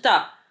fucking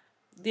yta.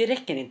 Det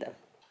räcker inte.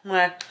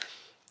 Nej.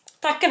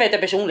 Tacka vet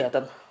jag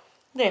personligheten.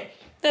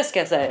 Det ska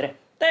jag säga det.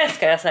 Det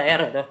ska jag säga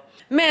det då.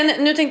 Men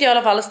nu tänkte jag i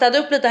alla fall städa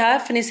upp lite här.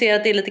 För ni ser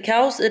att det är lite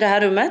kaos i det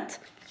här rummet.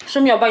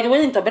 Som jag by the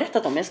way inte har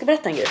berättat om. Jag ska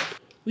berätta en grej.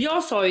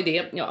 Jag sa ju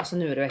det. Ja alltså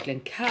nu är det verkligen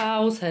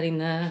kaos här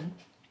inne.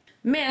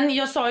 Men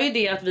jag sa ju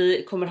det att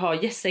vi kommer ha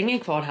gästsängen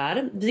kvar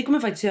här. Vi kommer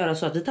faktiskt göra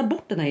så att vi tar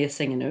bort den här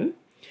gästsängen nu.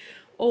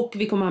 Och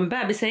vi kommer ha en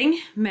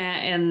bebissäng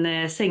med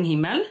en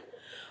sänghimmel.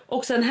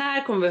 Och sen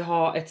här kommer vi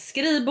ha ett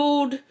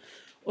skrivbord.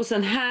 Och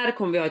sen här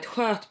kommer vi ha ett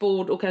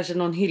skötbord och kanske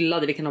någon hylla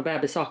där vi kan ha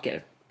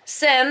bebissaker.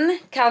 Sen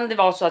kan det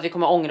vara så att vi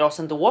kommer ångra oss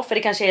ändå. För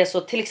det kanske är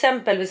så, till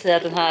exempel vi säger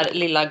att den här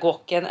lilla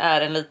gocken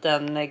är en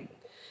liten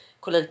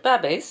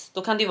kolikbebis.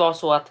 Då kan det ju vara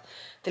så att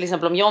till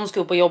exempel om John ska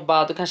upp och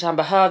jobba, då kanske han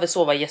behöver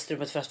sova i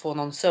gästrummet för att få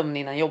någon sömn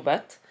innan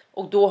jobbet.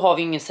 Och då har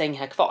vi ingen säng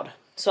här kvar.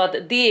 Så att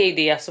det är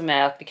det som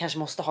är att vi kanske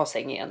måste ha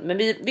säng igen. Men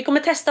vi kommer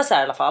testa så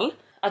här i alla fall.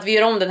 Att vi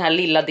gör om den här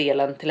lilla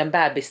delen till en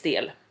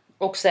bebisdel.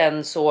 Och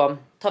sen så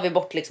tar vi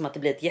bort liksom att det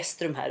blir ett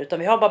gästrum här. Utan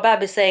vi har bara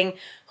bebissäng,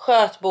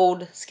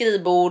 skötbord,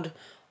 skrivbord.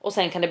 Och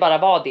sen kan det bara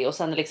vara det. Och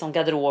sen liksom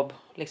garderob,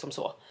 liksom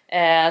så.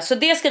 Så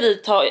det ska vi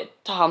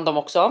ta hand om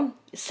också.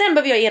 Sen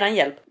behöver jag eran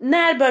hjälp.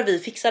 När bör vi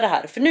fixa det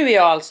här? För nu är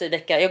jag alltså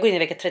jag går in i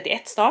vecka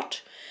 31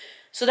 snart.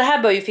 Så det här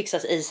bör ju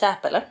fixas i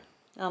SÄP eller?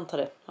 Jag antar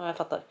det, ja, jag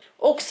fattar.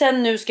 Och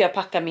sen nu ska jag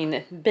packa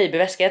min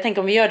babyväska. Jag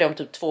tänker om vi gör det om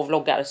typ 2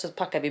 vloggar så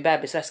packar vi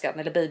bebisväskan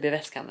eller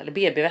babyväskan eller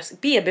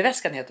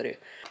BB-väskan heter det ju.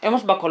 Jag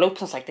måste bara kolla upp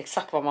som sagt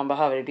exakt vad man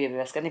behöver i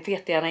babyväskan. Ni får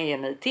jättegärna ge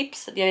mig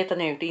tips. Jag vet att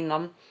ni har gjort det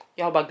innan.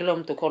 Jag har bara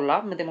glömt att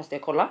kolla, men det måste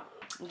jag kolla.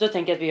 Då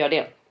tänker jag att vi gör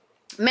det.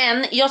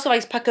 Men jag ska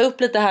faktiskt packa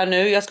upp lite här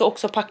nu. Jag ska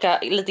också packa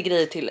lite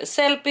grejer till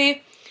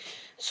Selfie.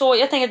 Så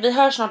jag tänker att vi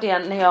hörs snart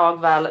igen när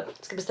jag väl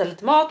ska beställa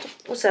lite mat.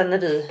 Och sen när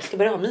vi ska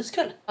börja ha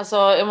myskväll. Alltså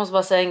jag måste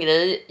bara säga en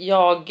grej.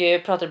 Jag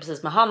pratade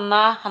precis med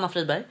Hanna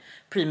Friberg,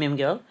 Premium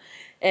Girl.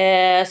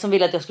 Som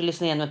ville att jag skulle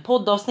lyssna igenom ett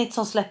poddavsnitt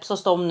som släpps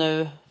hos dem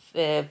nu.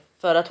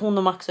 För att hon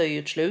och Max har ju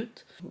gjort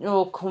slut.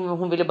 Och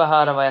hon ville bara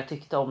höra vad jag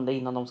tyckte om det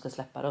innan de ska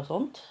släppa det och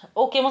sånt.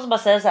 Och jag måste bara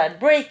säga så här,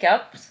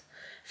 breakups.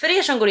 För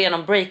er som går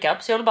igenom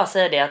breakups, jag vill bara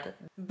säga det att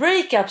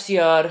breakups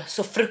gör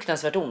så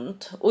fruktansvärt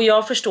ont. Och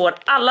jag förstår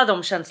alla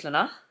de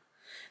känslorna.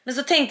 Men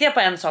så tänkte jag på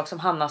en sak som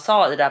Hanna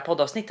sa i det här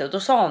poddavsnittet. Och då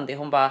sa hon det,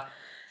 hon bara,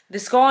 det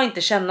ska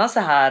inte kännas så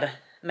här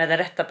med den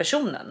rätta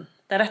personen.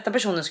 Den rätta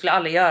personen skulle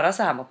aldrig göra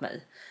så här mot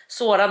mig.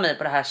 Såra mig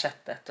på det här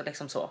sättet och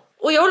liksom så.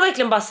 Och jag vill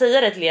verkligen bara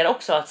säga det till er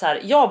också att så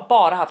här, jag har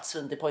bara haft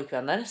svin till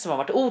pojkvänner som har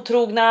varit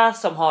otrogna,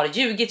 som har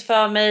ljugit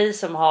för mig,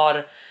 som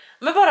har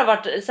bara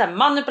varit så här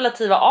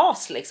manipulativa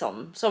as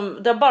liksom.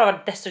 Det har bara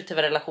varit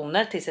destruktiva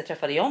relationer tills jag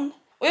träffade John.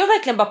 Och jag vill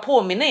verkligen bara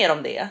påminna er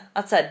om det.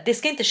 Att så här, det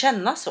ska inte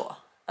kännas så.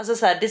 Alltså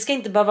så här, det ska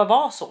inte behöva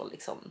vara så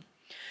liksom.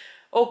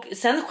 Och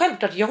sen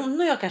självklart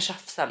John och jag kan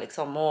tjafsa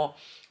liksom. Och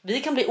vi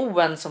kan bli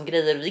oense om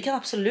grejer. Vi kan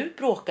absolut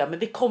bråka. Men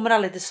vi kommer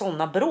aldrig till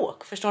sådana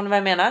bråk. Förstår ni vad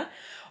jag menar?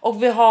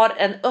 Och vi har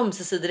en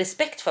ömsesidig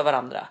respekt för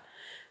varandra.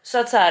 Så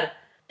att så här,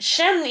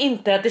 känn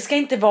inte att det ska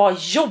inte vara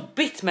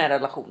jobbigt med en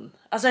relation.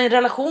 Alltså en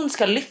relation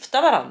ska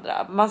lyfta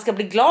varandra. Man ska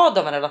bli glad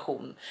av en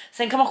relation.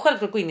 Sen kan man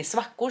självklart gå in i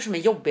svackor som är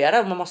jobbigare.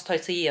 Och man måste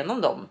ta sig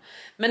igenom dem.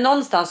 Men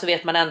någonstans så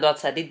vet man ändå att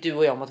så här, det är du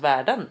och jag mot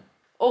världen.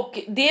 Och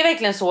det är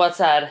verkligen så att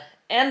så här,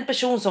 en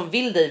person som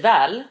vill dig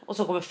väl och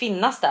som kommer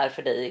finnas där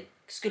för dig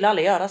skulle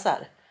aldrig göra så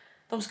här.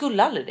 De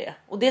skulle aldrig det.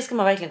 Och det ska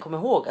man verkligen komma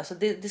ihåg. Alltså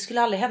det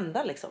skulle aldrig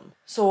hända liksom.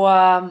 Så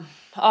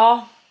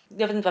ja,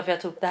 jag vet inte varför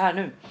jag tog upp det här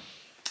nu.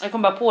 Jag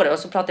kom bara på det och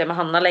så pratade jag med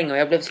Hanna länge och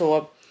jag blev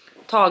så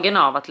tagen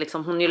av att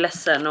liksom, hon är ju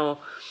ledsen. Och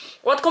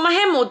att komma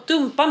hem och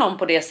dumpa någon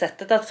på det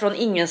sättet, att från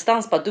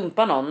ingenstans bara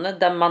dumpa någon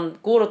där man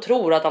går och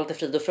tror att allt är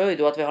frid och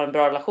fröjd och att vi har en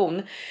bra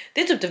relation.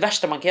 Det är typ det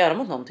värsta man kan göra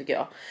mot någon tycker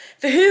jag.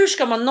 För hur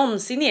ska man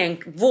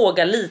någonsin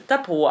våga lita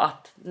på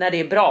att när det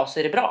är bra så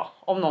är det bra?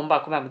 Om någon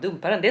bara kommer hem och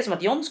dumpar den. Det är som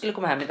att John skulle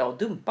komma hem idag och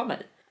dumpa mig.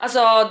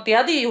 Alltså det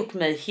hade ju gjort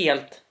mig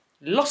helt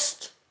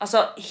lost.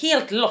 Alltså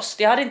helt lost.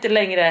 Jag hade inte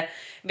längre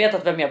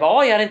vetat vem jag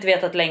var. Jag hade inte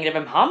vetat längre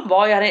vem han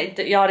var.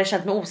 Jag hade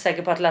känt mig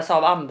osäker på att läsa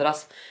av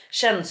andras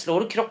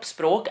känslor,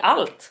 kroppsspråk,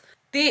 allt.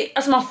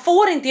 Alltså man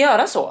får inte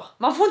göra så.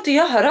 Man får inte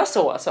göra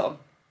så alltså.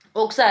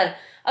 Och så här,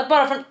 att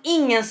bara från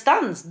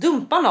ingenstans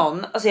dumpa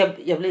någon. Alltså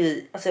jag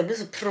blir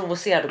så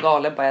provocerad och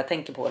galen bara jag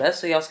tänker på det.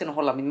 Så jag ska nog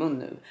hålla min mun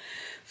nu.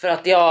 För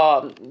att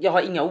jag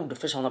har inga ord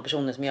för sådana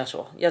personer som gör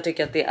så. Jag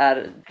tycker att det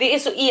är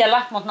så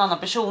elakt mot en annan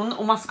person.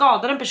 Och man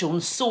skadar en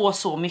person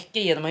så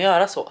mycket genom att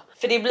göra så.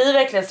 För det blir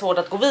verkligen svårt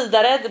att gå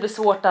vidare. Det blir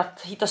svårt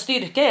att hitta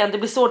styrka igen. Det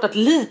blir svårt att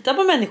lita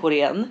på människor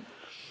igen.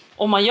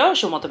 Om man gör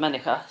så mot en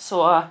människa.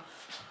 Så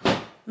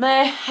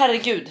nej,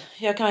 herregud.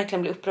 Jag kan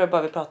verkligen bli upprörd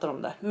bara vi pratar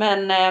om det.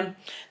 Men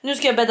nu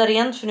ska jag bädda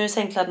rent för nu är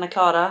sängkläderna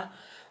klara.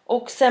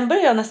 Och sen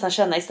börjar jag nästan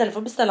känna, istället för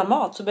att beställa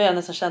mat så börjar jag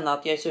nästan känna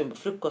att jag är sugen på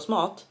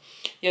frukostmat.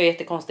 Jag är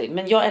jättekonstig,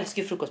 men jag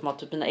älskar ju frukostmat,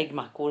 typ mina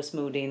äggmackor,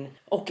 smoothien.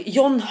 Och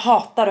John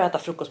hatar att äta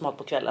frukostmat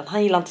på kvällen.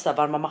 Han gillar inte så här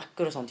varma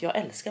mackor och sånt. Jag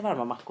älskar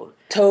varma mackor.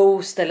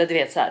 Toast eller du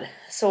vet så här.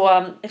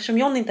 Så eftersom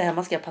John inte är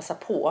hemma ska jag passa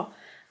på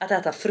att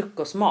äta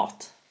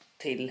frukostmat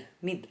till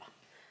middag.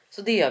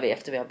 Så det gör vi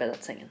efter vi har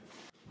bäddat sängen.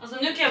 Alltså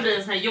nu kan jag bli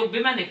en sån här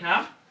jobbig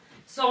människa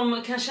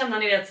som kan känna,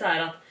 ni vet så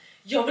här, att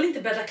jag vill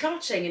inte bädda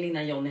klart sängen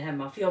innan John är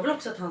hemma. För jag vill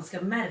också att han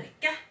ska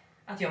märka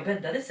att jag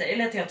bäddade sig.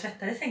 Eller att jag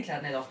tvättade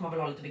sängkläderna idag, för man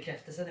vill ha lite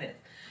bekräftelse, ni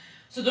vet.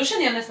 Så då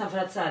känner jag nästan för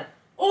att så här: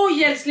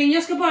 oj älskling,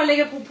 jag ska bara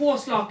lägga på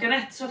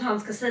påslakanet så att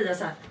han ska säga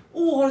så här: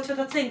 åh, har du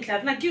tvättat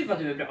sängkläderna? Gud vad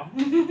du är bra.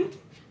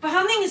 För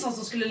han är ingen sån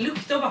som skulle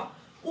lukta och bara: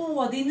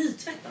 åh, det är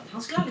nytvättat.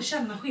 Han skulle aldrig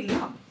känna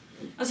skillnad.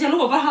 Alltså jag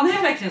lovar, han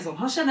är verkligen sån.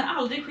 Han känner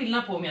aldrig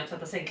skillnad på om jag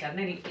tvättar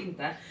sängkläderna eller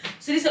inte.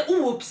 Så det är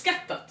så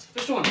ouppskattat,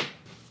 förstår ni?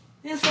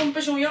 Det är en sån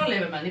person jag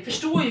lever med. Ni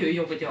förstår ju hur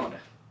jobbigt jag har det.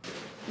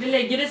 Vi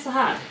lägger det så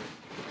här,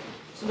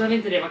 så behöver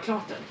inte det vara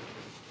klart än.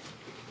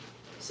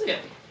 Så gör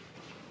vi.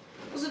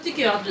 Och så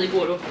tycker jag att vi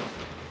går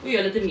och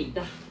gör lite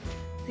middag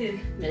till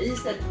mig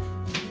istället.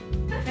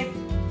 Perfekt.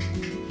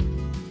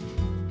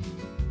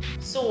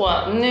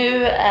 Så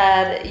nu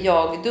är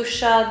jag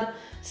duschad,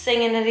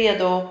 sängen är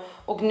redo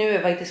och nu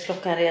är faktiskt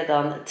klockan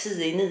redan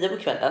 10:09 på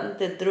kvällen.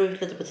 Det drog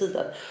ut lite på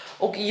tiden.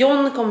 Och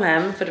John kom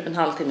hem för typ en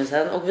halvtimme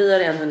sedan och vi har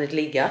redan hunnit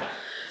ligga.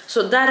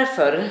 Så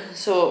därför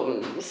så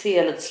ser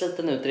jag lite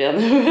sliten ut redan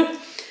nu.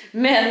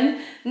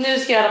 Men nu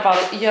ska jag i alla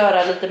fall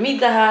göra lite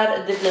middag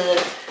här. Det blir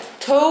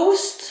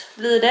toast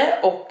blir det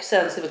och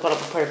sen ska vi kolla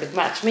på Perfect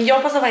Match. Men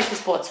jag passar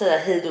faktiskt på att säga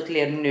hej då till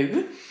er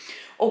nu.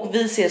 Och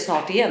vi ses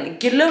snart igen.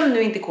 Glöm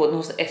nu inte koden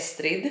hos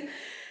Estrid.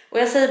 Och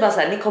jag säger bara så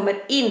här, ni kommer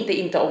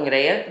inte ångra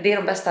er. Det är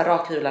de bästa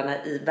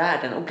rakhyvlarna i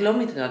världen. Och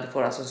glöm inte nu att ni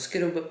får alltså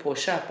skrubb på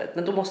köpet.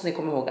 Men då måste ni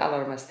komma ihåg alla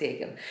de här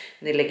stegen.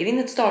 Ni lägger in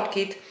ett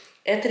startkit,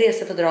 ett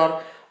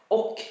resefodral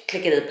och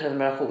klickar i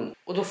prenumeration.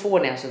 Och då får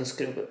ni alltså en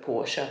skrubb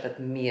på köpet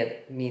med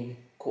min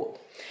kod.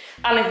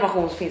 All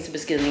information finns i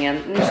beskrivningen.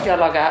 Nu ska jag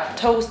laga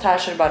toast här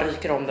så det bara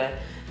ryker om det.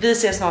 Vi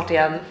ses snart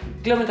igen.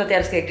 Glöm inte att jag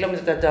älskar er, glöm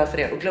inte att jag dör för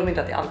er och glöm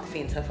inte att jag alltid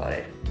finns här för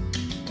er.